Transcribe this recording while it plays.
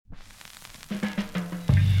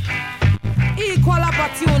Equal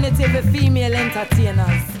opportunity for female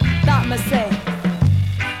entertainers. That me say.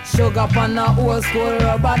 Sugar on a old school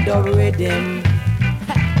rubber dub rhythm.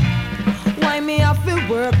 Why me have to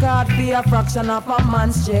work hard for a fraction of a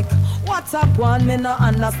man's check? What's up one, me no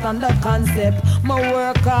understand the concept. Me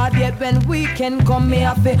work hard yet when weekend come me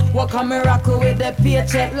have to work a miracle with the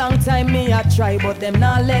paycheck. Long time me a try but them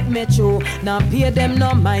not let me through. Now pay them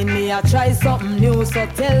no mind me a try something new. So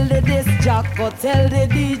tell the disc jock or tell the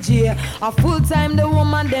DJ a full time the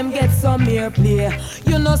woman them get some airplay.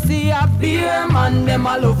 You know see a beer man them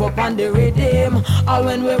all love up on the rhythm. All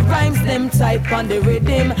when we rhymes them tight on the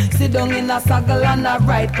rhythm. Sit down in a saddle and a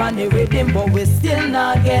ride on the rhythm. But we still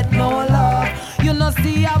not get no love. You know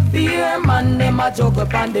see a beer man them a juggle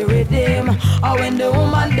on the rhythm. Or when the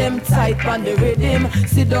woman them tight on the rhythm.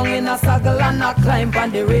 Sit down in a saddle and a climb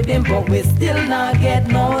on the rhythm. But we still not get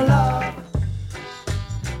no love.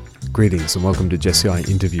 Greetings and welcome to Jesse I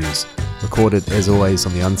Interviews, recorded as always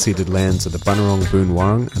on the unceded lands of the Bunurong Boon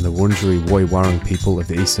Wurrung and the Wurundjeri Woi Wurrung people of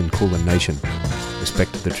the Eastern Kulin Nation.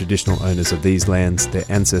 Respect to the traditional owners of these lands, their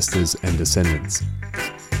ancestors and descendants.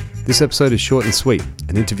 This episode is short and sweet,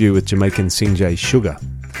 an interview with Jamaican Sinjay Sugar.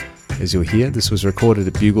 As you'll hear, this was recorded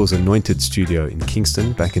at Bugle's Anointed studio in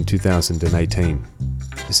Kingston back in 2018.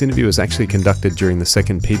 This interview was actually conducted during the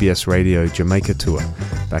second PBS Radio Jamaica tour,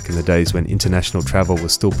 back in the days when international travel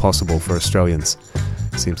was still possible for Australians.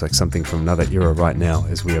 Seems like something from another era right now,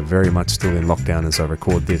 as we are very much still in lockdown as I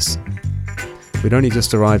record this. We'd only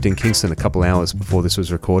just arrived in Kingston a couple hours before this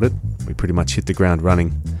was recorded. We pretty much hit the ground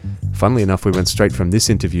running. Funnily enough, we went straight from this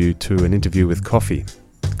interview to an interview with Coffee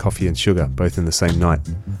and Sugar, both in the same night.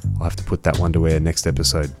 I'll have to put that one to air next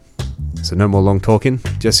episode. So no more long talking.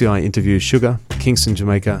 Jesse I interviews Sugar, Kingston,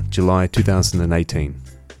 Jamaica, July 2018.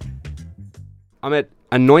 I'm at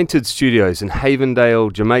Anointed Studios in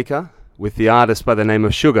Havendale, Jamaica, with the artist by the name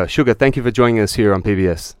of Sugar. Sugar, thank you for joining us here on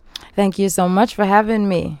PBS. Thank you so much for having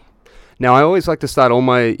me. Now, I always like to start all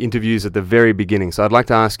my interviews at the very beginning, so I'd like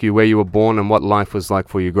to ask you where you were born and what life was like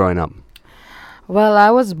for you growing up. Well,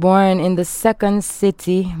 I was born in the second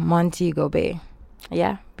city, Montego Bay.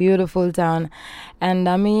 Yeah, beautiful town. And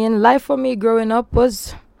I mean, life for me growing up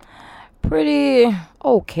was pretty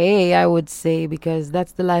okay, I would say, because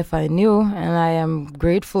that's the life I knew. And I am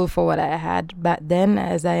grateful for what I had back then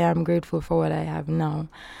as I am grateful for what I have now.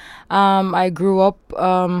 I grew up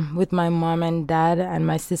with my mom and dad and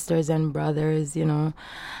my sisters and brothers, you know.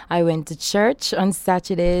 I went to church on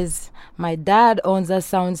Saturdays. My dad owns a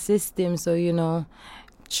sound system, so, you know,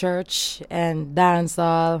 church and dance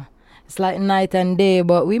hall. It's like night and day,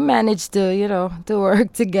 but we managed to, you know, to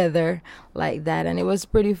work together like that, and it was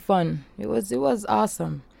pretty fun. It was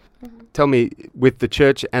awesome. Tell me, with the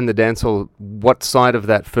church and the dance hall, what side of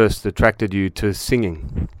that first attracted you to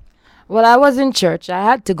singing? Well, I was in church. I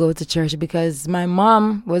had to go to church because my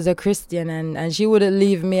mom was a Christian and she wouldn't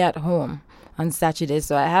leave me at home on Saturday,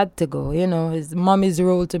 so I had to go. You know, it's mommy's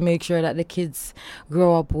role to make sure that the kids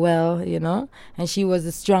grow up well, you know, and she was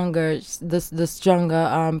the stronger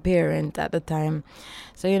parent at the time.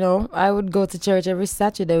 So, you know, I would go to church every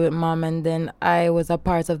Saturday with mom, and then I was a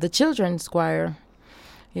part of the children's choir,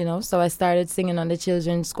 you know, so I started singing on the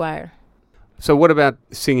children's choir. So what about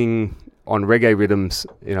singing on reggae rhythms?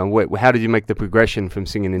 You know, how did you make the progression from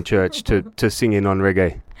singing in church to singing on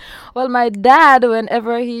reggae? Well, my dad,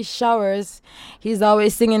 whenever he showers, he's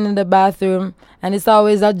always singing in the bathroom, and it's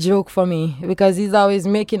always a joke for me because he's always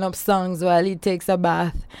making up songs while he takes a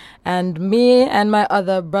bath. And me and my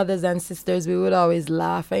other brothers and sisters, we would always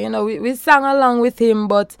laugh. And, you know, we sang along with him,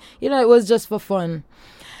 but, you know, it was just for fun.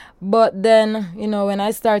 But then, you know, when I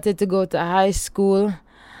started to go to high school,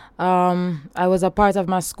 I was a part of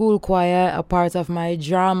my school choir, a part of my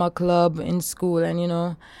drama club in school, and, you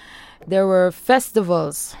know, there were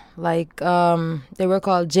festivals, like they were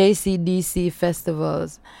called JCDC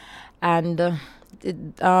festivals, and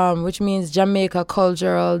which means Jamaica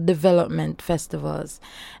Cultural Development Festivals.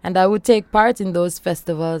 And I would take part in those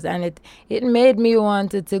festivals, and it made me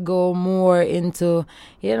wanted to go more into,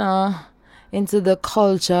 you know, into the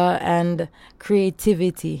culture and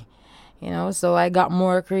creativity. You know, so I got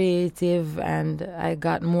more creative and I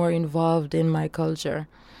got more involved in my culture.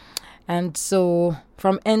 And so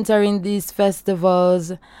from entering these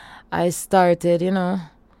festivals, I started, you know,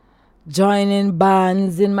 joining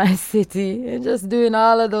bands in my city and just doing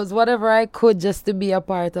all of those, whatever I could, just to be a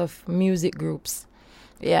part of music groups.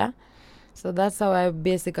 Yeah. So that's how I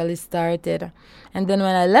basically started. And then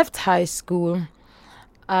when I left high school,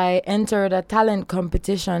 I entered a talent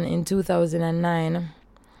competition in 2009.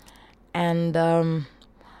 And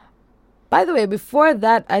By the way, before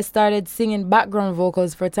that, I started singing background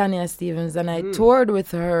vocals for Tanya Stevens, and I toured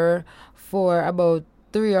with her for about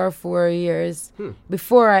 3 or 4 years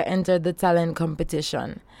before I entered the talent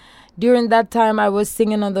competition. During that time, I was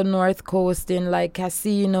singing on the North Coast in like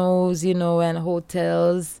casinos, and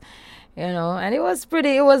hotels, and it was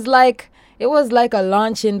pretty. It was like a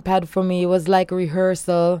launching pad for me. It was like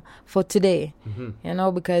rehearsal for today,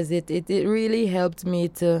 because it really helped me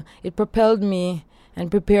it propelled me and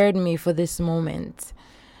prepared me for this moment,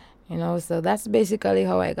 so that's basically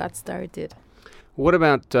how I got started. What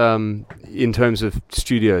about in terms of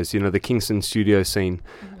studios, the Kingston studio scene?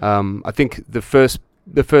 I think the first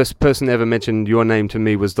person ever mentioned your name to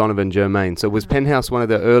me was Donovan Germain. So was Penthouse one of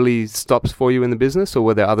the early stops for you in the business, or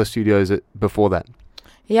were there other studios before that?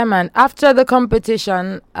 Yeah, man. After the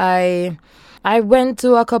competition, I went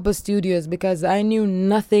to a couple studios because I knew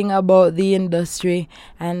nothing about the industry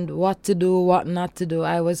and what to do, what not to do.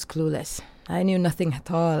 I was clueless. I knew nothing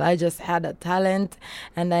at all. I just had a talent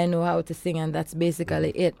and I knew how to sing, and that's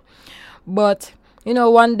basically it. But,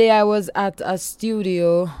 one day I was at a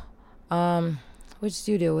studio. Which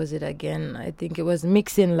studio was it again? I think it was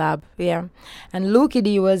Mixing Lab, yeah. And Lukey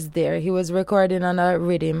D was there. He was recording on a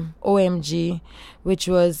rhythm, OMG, which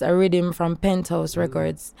was a rhythm from Penthouse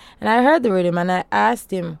Records. And I heard the rhythm and I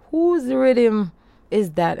asked him, whose rhythm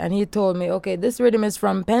is that? And he told me, okay, this rhythm is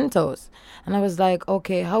from Penthouse. And I was like,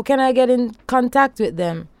 okay, how can I get in contact with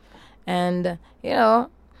them? And,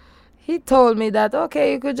 he told me that,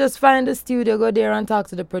 okay, you could just find the studio, go there and talk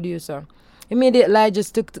to the producer. Immediately, I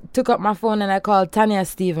just took up my phone and I called Tanya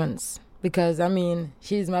Stevens because,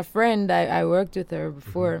 she's my friend. I worked with her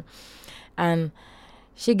before. And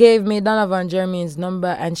she gave me Donovan Germain's number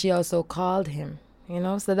and she also called him,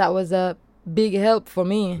 So that was a big help for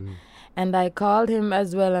me. And I called him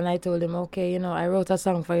as well and I told him, okay, I wrote a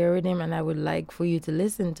song for your rhythm and I would like for you to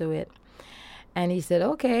listen to it. And he said,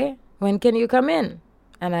 okay, when can you come in?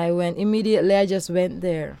 And I just went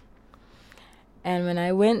there. And when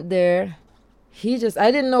I went there,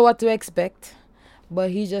 I didn't know what to expect, but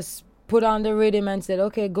he just put on the rhythm and said,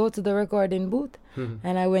 okay, go to the recording booth.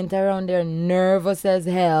 And I went around there nervous as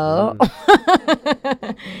hell.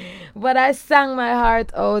 But I sang my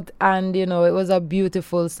heart out and, it was a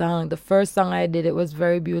beautiful song. The first song I did, it was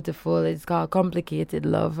very beautiful. It's called Complicated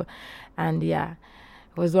Love. And yeah,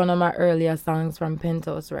 it was one of my earlier songs from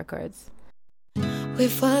Penthouse Records. We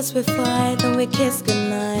fuss, we fight, then we kiss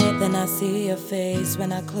goodnight. Then I see your face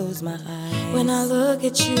when I close my eyes. When I look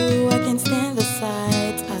at you, I can't stand the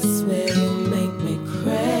sight. I swear you make me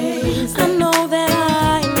crazy. I know that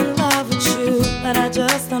I'm in love with you, but I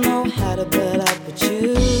just don't know how to put up with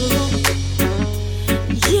you.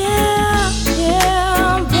 Yeah,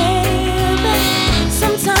 baby.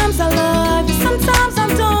 Sometimes I love you, sometimes I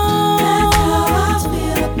don't. That's how I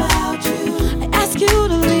feel about you. I ask you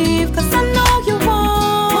to leave, 'cause I know you won't.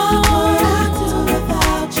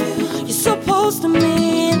 To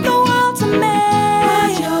me, the world to me, but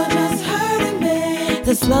you're just hurting me.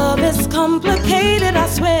 This love is complicated, I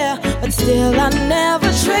swear, but still I never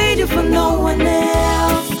trade you for no one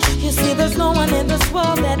else. You see, there's no one in this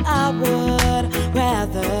world that I would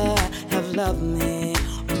rather have loved me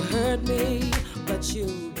or hurt me, but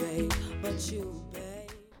you, babe,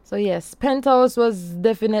 So yes, Penthouse was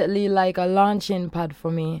definitely like a launching pad for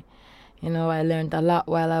me. I learned a lot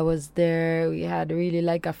while I was there. We had really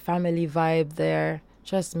like a family vibe there.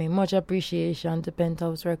 Trust me, much appreciation to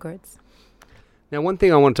Penthouse Records. Now, one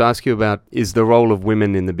thing I want to ask you about is the role of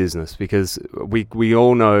women in the business, because we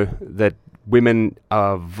all know that women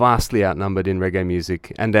are vastly outnumbered in reggae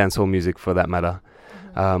music and dancehall music for that matter,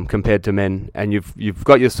 compared to men. And you've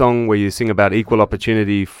got your song where you sing about equal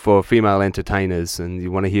opportunity for female entertainers and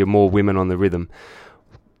you want to hear more women on the rhythm.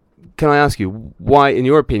 Can I ask you, why, in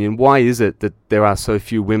your opinion, why is it that there are so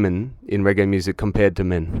few women in reggae music compared to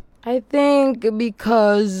men? I think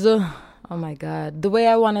because, oh my God, the way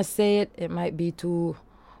I want to say it, it might be too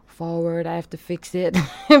forward. I have to fix it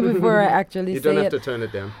before I actually say it. You don't have to turn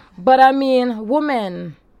it down. But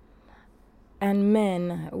women and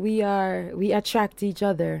men, we attract each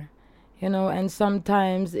other, and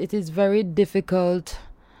sometimes it is very difficult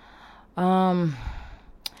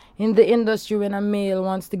in the industry when a male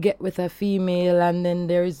wants to get with a female, and then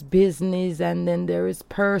there is business and then there is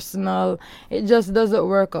personal. It just doesn't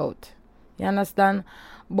work out. You understand?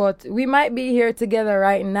 But we might be here together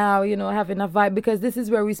right now, having a vibe, because this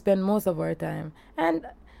is where we spend most of our time. And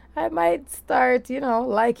I might start,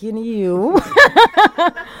 liking you.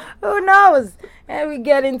 Who knows? And we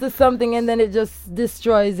get into something and then it just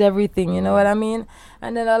destroys everything, you know what I mean?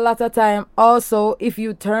 And then a lot of time also, if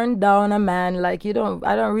you turn down a man, like I don't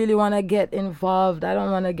really want to get involved, I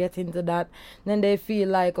don't want to get into that, then they feel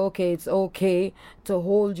like, okay, it's okay to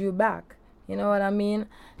hold you back. You know what I mean?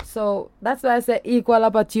 So that's why I say equal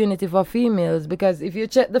opportunity for females, because if you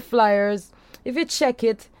check the flyers, if you check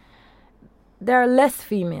it, there are less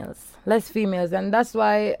females, and that's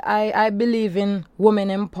why I believe in women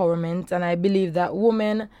empowerment, and I believe that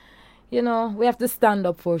women, we have to stand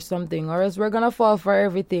up for something, or else we're gonna fall for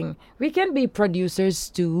everything. We can be producers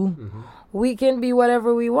too. Mm-hmm. We can be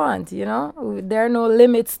whatever we want, there are no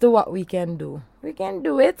limits to what we can do. We can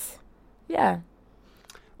do it. Yeah.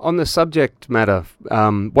 On the subject matter,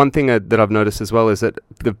 one thing that I've noticed as well is that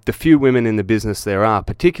the few women in the business there are,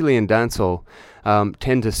 particularly in dancehall,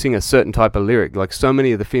 tend to sing a certain type of lyric. Like so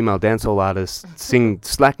many of the female dancehall artists sing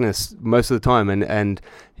slackness most of the time, and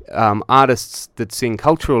artists that sing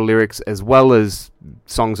cultural lyrics as well as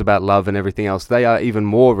songs about love and everything else, they are even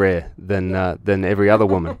more rare than every other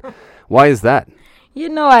woman. Why is that?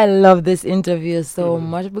 I love this interview so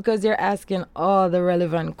much because you're asking all the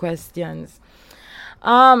relevant questions.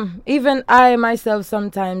 Even I myself,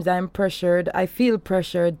 sometimes I feel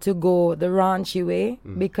pressured to go the raunchy way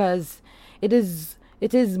because it is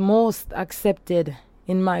most accepted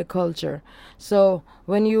in my culture. So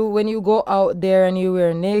when you go out there and you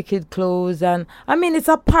wear naked clothes, and I mean, it's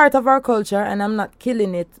a part of our culture and I'm not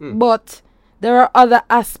killing it, but there are other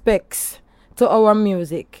aspects to our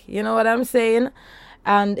music. You know what I'm saying?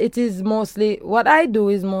 And it is mostly, what I do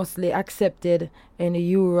is mostly accepted in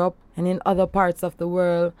Europe and in other parts of the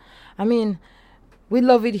world. I mean, we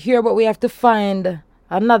love it here, but we have to find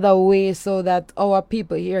another way so that our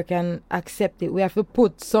people here can accept it. We have to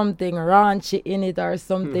put something raunchy in it or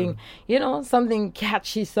something, something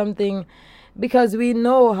catchy, something, because we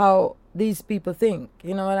know how these people think.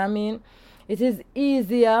 You know what I mean? It is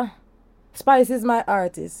easier. Spice is my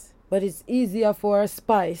artist, but it's easier for a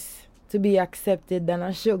Spice to be accepted than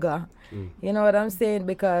a Sugar. You know what I'm saying?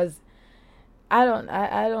 Because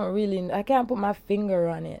I can't put my finger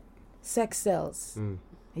on it. Sex sells.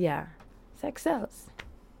 Yeah, sex sells.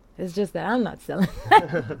 It's just that I'm not selling.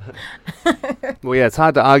 Well, yeah, it's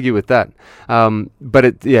hard to argue with that.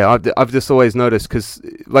 But I've just always noticed, because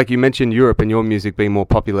like you mentioned Europe and your music being more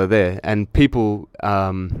popular there, and people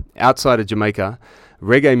outside of Jamaica,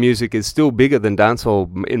 reggae music is still bigger than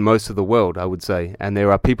dancehall in most of the world, I would say. And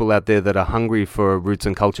there are people out there that are hungry for roots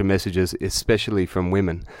and culture messages, especially from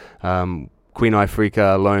women. Queen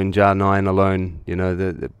Ifrica alone, Jar 9 alone,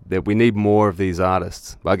 that we need more of these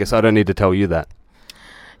artists. I guess I don't need to tell you that.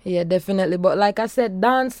 Yeah, definitely. But like I said,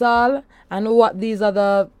 dancehall and what these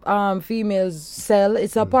other females sell,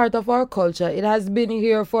 it's a part of our culture. It has been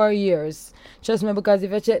here for years. Trust me, because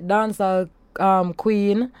if you check dancehall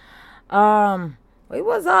Queen, it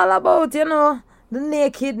was all about, the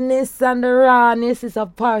nakedness and the rawness is a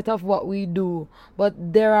part of what we do. But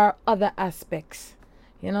there are other aspects,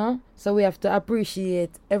 So we have to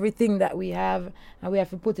appreciate everything that we have, and we have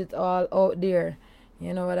to put it all out there.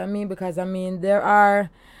 You know what I mean? Because, there are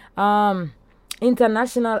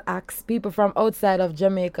international acts, people from outside of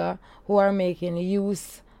Jamaica who are making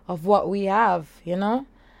use of what we have,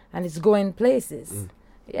 and it's going places.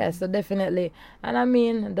 Yeah, so definitely.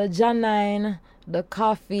 And the Jar 9, the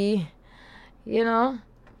coffee, there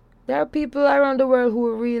are people around the world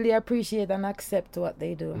who really appreciate and accept what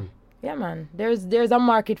they do. Yeah, man. There's a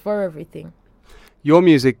market for everything. Your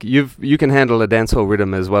music, you can handle a dancehall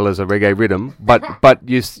rhythm as well as a reggae rhythm, but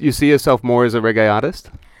you see yourself more as a reggae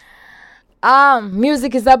artist?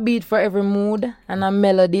 Music is a beat for every mood and a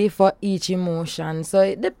melody for each emotion. So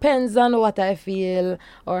it depends on what I feel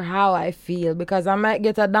or how I feel, because I might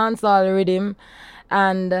get a dancehall rhythm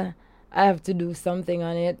and I have to do something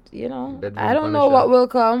on it, I don't know what will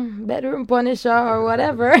come, bedroom punisher or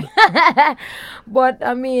whatever. But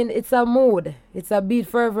it's a mood. It's a beat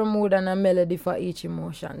for every mood and a melody for each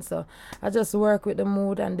emotion. So I just work with the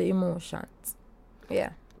mood and the emotions. Yeah.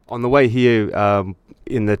 On the way here,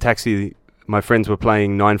 in the taxi, my friends were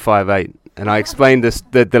playing 958, and I explained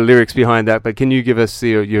the lyrics behind that. But can you give us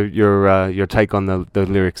your take on the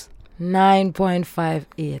lyrics?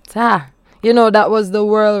 9.58. That was the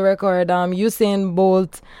world record. Usain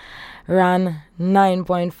Bolt ran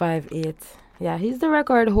 9.58. Yeah, he's the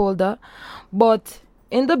record holder. But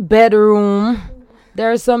in the bedroom,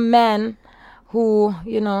 there are some men who,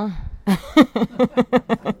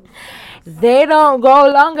 they don't go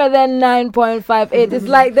longer than 9.58. It's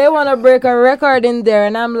like they want to break a record in there.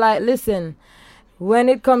 And I'm like, listen, when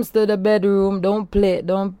it comes to the bedroom, don't play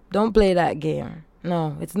that game.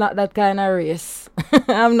 No, it's not that kind of race.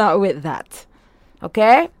 I'm not with that.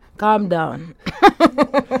 Okay? Calm down.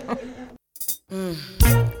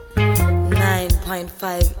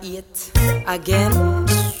 9.58 again.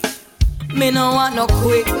 Me no want no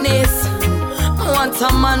quickness. I want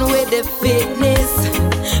a man with the fitness.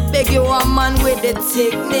 Beg you a man with the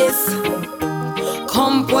thickness.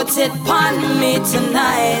 Come put it on me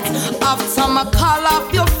tonight. After my call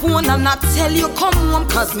off your phone and I tell you come home,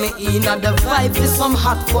 cause me in at the vibe with some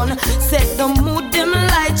hot fun. Set the mood, dim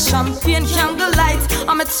light, champagne, candle light.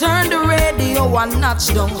 I'ma turn the radio and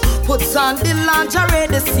notch down. Put on the lingerie,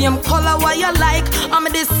 the same color what you like.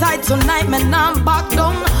 I'ma decide tonight, man, I'm back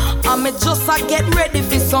down. I'ma just get ready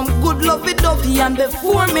for some good lovey-dovey. And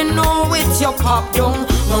before me know it, you pop down.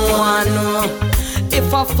 No one know.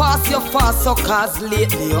 If I fast, you fast, so cause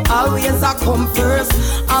lately you always a come first.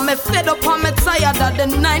 I'm fed up, I'm tired of the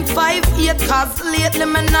 958, cause lately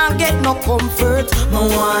me not get no comfort. No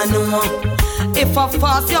one know. If I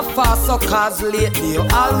fast, you fast, so cause lately you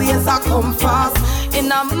always a come fast. In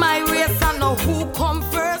my race, I know who come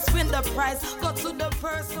first. Win the prize, go to the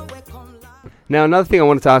person who come last. Now, another thing I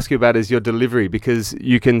wanted to ask you about is your delivery, because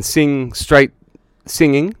you can sing straight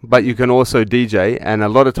singing, but you can also DJ, and a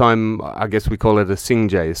lot of time, I guess we call it a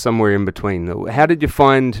sing-jay, somewhere in between. How did you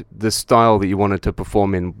find the style that you wanted to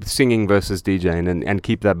perform in, singing versus DJing, and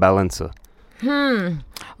keep that balance?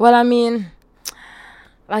 Well, I mean,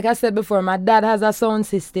 like I said before, my dad has a sound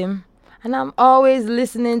system, and I'm always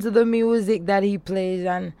listening to the music that he plays,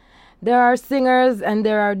 and there are singers and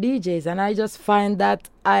there are DJs, and I just find that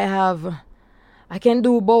I can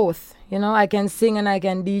do both. You know, I can sing and I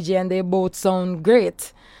can DJ, and they both sound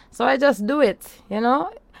great. So I just do it, you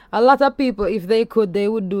know. A lot of people, if they could, they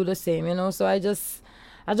would do the same, you know. So I just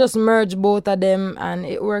merge both of them, and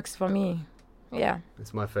it works for me. Yeah.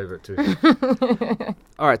 It's my favorite too.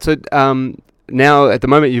 All right, so now at the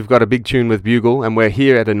moment you've got a big tune with Bugle, and we're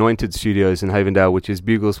here at Anointed Studios in Havendale, which is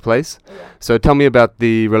Bugle's place. Yeah. So tell me about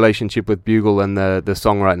the relationship with Bugle and the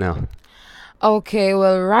song right now. Okay,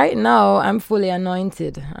 well, right now I'm fully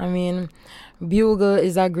anointed. I mean, Bugle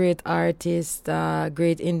is a great artist,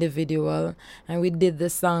 great individual, and we did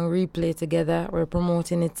the song Replay together. We're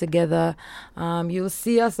promoting it together. You'll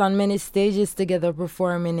see us on many stages together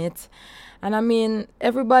performing it. And I mean,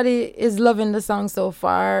 everybody is loving the song so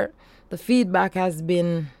far. The feedback has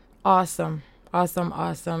been awesome.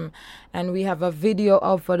 Awesome. And we have a video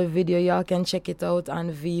up for the video. Y'all can check it out on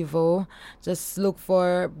Vivo. Just look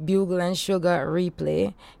for Bugle and Sugar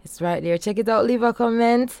Replay. It's right there. Check it out. Leave a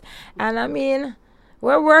comment. And I mean,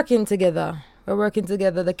 we're working together.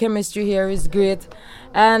 The chemistry here is great.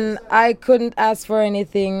 And I couldn't ask for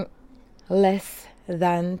anything less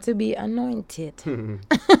than to be anointed.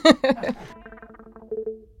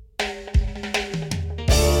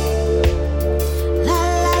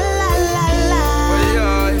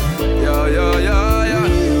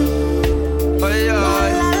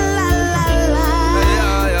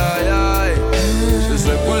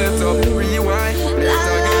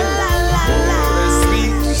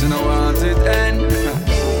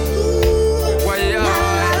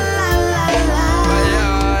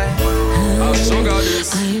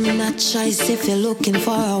 Choice if you're looking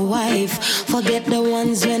for a wife. Forget the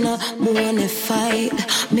ones when I wanna fight.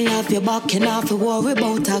 Me have your back and have to worry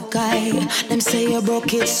about a guy. Them say you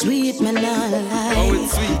broke it sweet, man, I lie. Oh,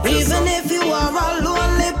 it's sweet. Even if you are a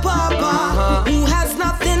lonely papa who has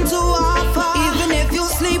nothing to offer. Even if you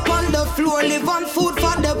sleep on the floor, live on food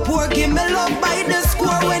for the poor. Give me love by the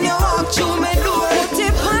score when you walk through my door. Put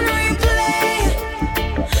it on replay.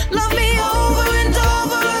 Love me over and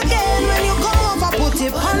over again. When you come over, put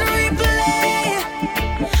it on replay.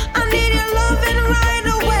 Right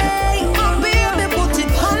away, oh baby, put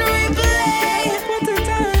it on replay.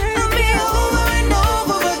 I'll be over and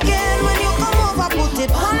over again. When you come over, put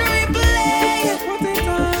it on replay.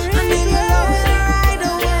 I need your love right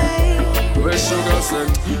away. Where Sugar said,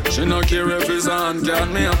 she no care if his hand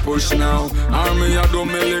can me a push now. Or me a do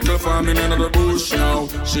me little farming in the bush now.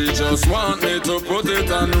 She just want me to put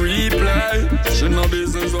it on replay. She no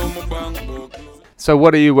business on my bank book. So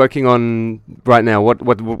what are you working on right now?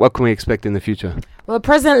 What can we expect in the future? Well,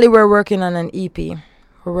 presently we're working on an EP.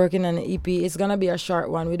 It's going to be a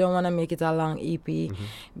short one. We don't want to make it a long EP. Mm-hmm.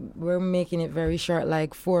 We're making it very short,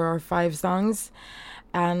 like 4 or 5 songs.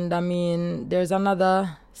 And I mean, there's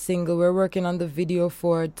another single we're working on the video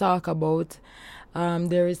for, Talk About.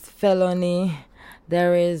 There is Felony.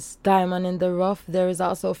 There is Diamond in the Rough. There is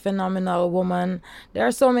also Phenomenal Woman. There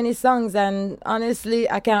are so many songs, and honestly,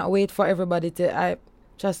 I can't wait for everybody to...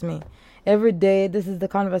 Trust me, every day, this is the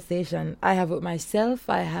conversation I have with myself,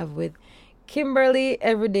 I have with Kimberly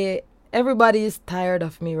every day. Everybody is tired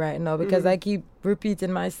of me right now because I keep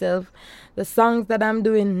repeating myself. The songs that I'm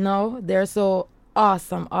doing now, they're so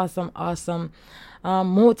awesome.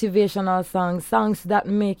 Motivational songs that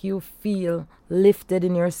make you feel lifted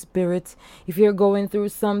in your spirit. If you're going through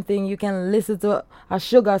something, you can listen to a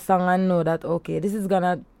Sugar song and know that, okay, this is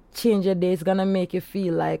gonna change your day. It's gonna make you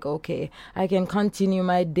feel like, okay, I can continue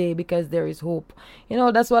my day because there is hope. You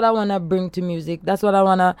know, that's what I want to bring to music. That's what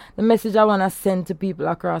the message I want to send to people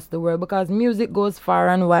across the world, because music goes far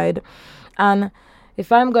and wide. And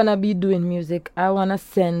if I'm gonna be doing music, I want to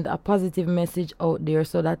send a positive message out there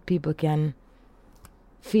so that people can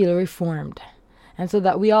feel reformed, and so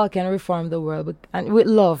that we all can reform the world, and with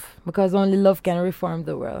love, because only love can reform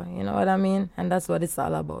the world. You know what I mean? And that's what it's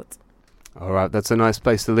all about. All right, that's a nice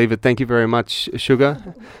place to leave it. Thank you very much, Sugar.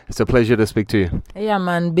 It's a pleasure to speak to you. Yeah,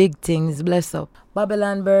 man, big things. Bless up.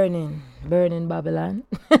 Babylon burning Babylon.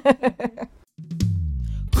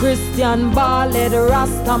 Christian Ballad,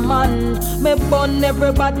 Rasta man. Me burn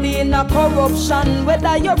everybody in a corruption.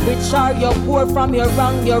 Whether you're rich or you're poor, from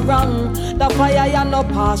you're wrong. The fire you're no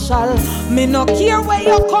partial. Me no care where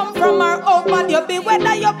you come from or how bad you be.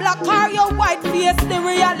 Whether you're black or you're white, face the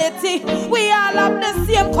reality. We all have the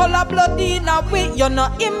same color blood in a way. You're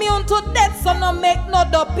not immune to death, so no make no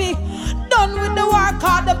dopey. Done with the war,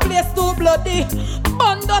 cause the place too bloody.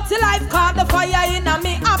 Burn dirty life, cause the fire in a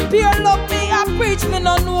me. Appear love me, I preach me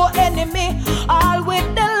no enemy. All with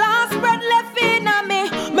the last breath left in a me.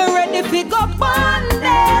 Me ready fi go burn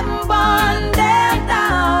them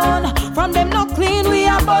down. From them no clean, we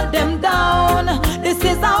a burn them down. This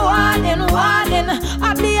is a warning.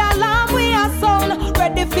 At the alarm we a sound.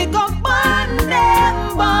 Ready fi go burn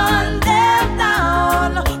them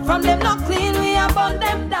down. From them no clean, we a burn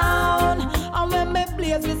them down. And when me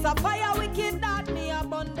blaze this a fire wicked that me a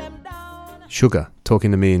burn them down. Sugar,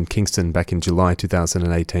 talking to me in Kingston back in July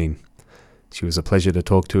 2018. She was a pleasure to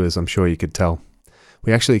talk to, as I'm sure you could tell.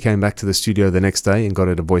 We actually came back to the studio the next day and got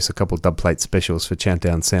her to voice a couple dubplate specials for Chant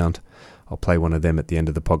Down Sound. I'll play one of them at the end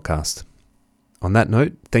of the podcast. On that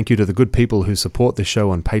note, thank you to the good people who support the show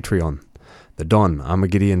on Patreon. The Don,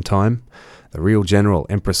 Armageddon Time, the Real General,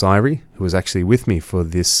 Empress Irie, who was actually with me for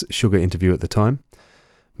this Sugar interview at the time,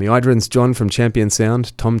 Meidrin's John from Champion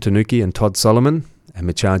Sound, Tom Tanuki and Todd Solomon, and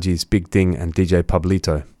Michaji's Big Thing and DJ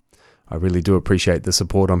Pablito. I really do appreciate the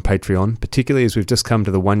support on Patreon, particularly as we've just come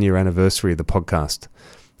to the 1 year anniversary of the podcast.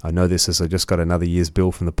 I know this as I just got another year's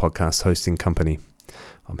bill from the podcast hosting company.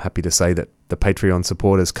 I'm happy to say that the Patreon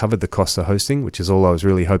support has covered the cost of hosting, which is all I was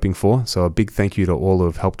really hoping for, so a big thank you to all who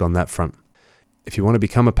have helped on that front. If you want to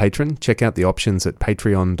become a patron, check out the options at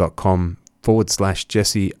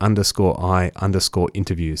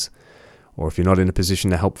patreon.com/Jesse_I_interviews. Or if you're not in a position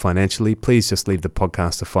to help financially, please just leave the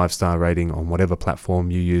podcast a 5-star rating on whatever platform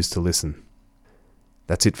you use to listen.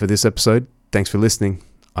 That's it for this episode. Thanks for listening.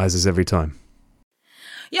 Eyes is every time.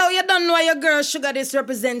 Yo, you don't know why your girl Sugar is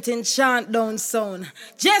representing Chant Down Sound.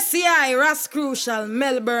 Jesse I, Ras Crucial,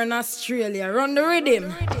 Melbourne, Australia. Run the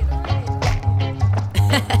rhythm.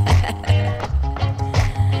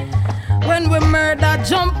 When we murder,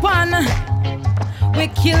 jump on. We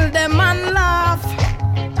kill them and laugh.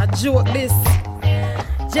 A joke this.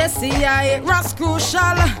 Jesse I, Ras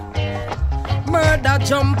Crucial. Murder,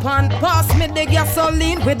 jump on. Pass me the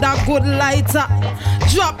gasoline with a good lighter.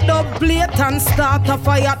 Drop the plate and start a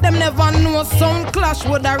fire. Them never know sound clash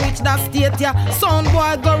would have reached that state, yeah. Sound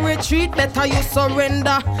boy go retreat, better you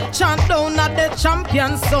surrender. Chant down at the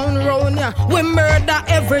champion sound round, yeah. We murder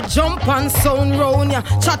every jump and sound round, yeah.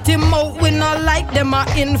 Chat him out, we not like them a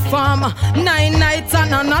informer. 9 nights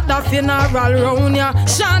and another funeral round, yeah.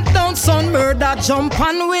 Chant down sound murder, jump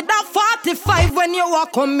on with a 45 when you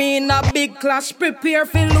walk come in a big clash. Prepare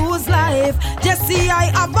for lose life. Jesse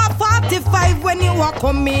I have a 45 when you walk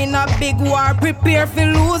come in a big war, prepare for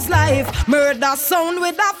lose life. Murder sound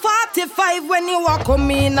with a 45 when you walk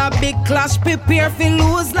come in a big clash, prepare for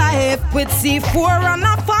lose life. With C4 and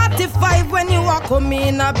a 45 when you walk come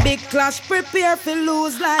in a big clash, prepare for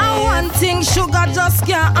lose life. And one thing Sugar just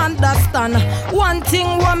can't understand. One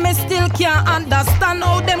thing what me still can't understand.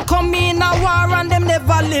 How them come in a war and them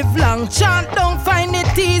never live long. Chant don't find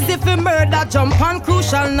it easy for murder, jump on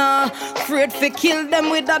Crucial now. Afraid for kill them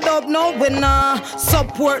with a dub, no winner.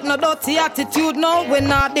 Support no dirty attitude, no we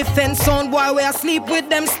not defend sound boy. We asleep with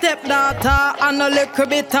them stepdaughter. And a little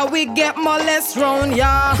bit we get molest round,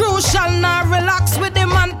 yeah. Crucial now relax with the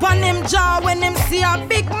man pan him jaw. When him see a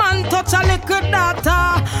big man touch a little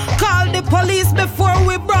daughter. Call the police before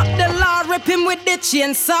we brought the law. Rip him with the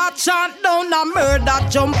chainsaw. Chant down a murder,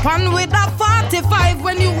 jump on with a 45 45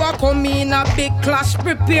 when you are coming in a big clash,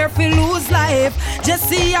 prepare for lose life.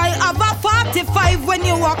 Jesse, I have a 45 when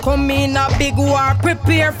you are coming in a big war,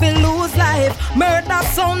 prepare for lose life. Murder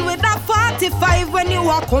sound with a 45 when you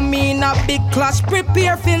are coming in a big clash,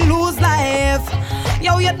 prepare for lose life.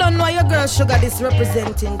 Yo, you don't know your girl Sugar this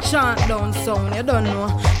representing chant down sound, you don't know.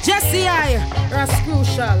 Jesse, that's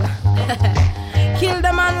crucial. Kill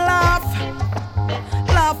them and laugh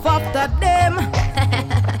after them.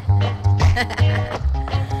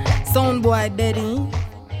 Sound boy daddy,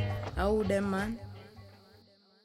 how them man?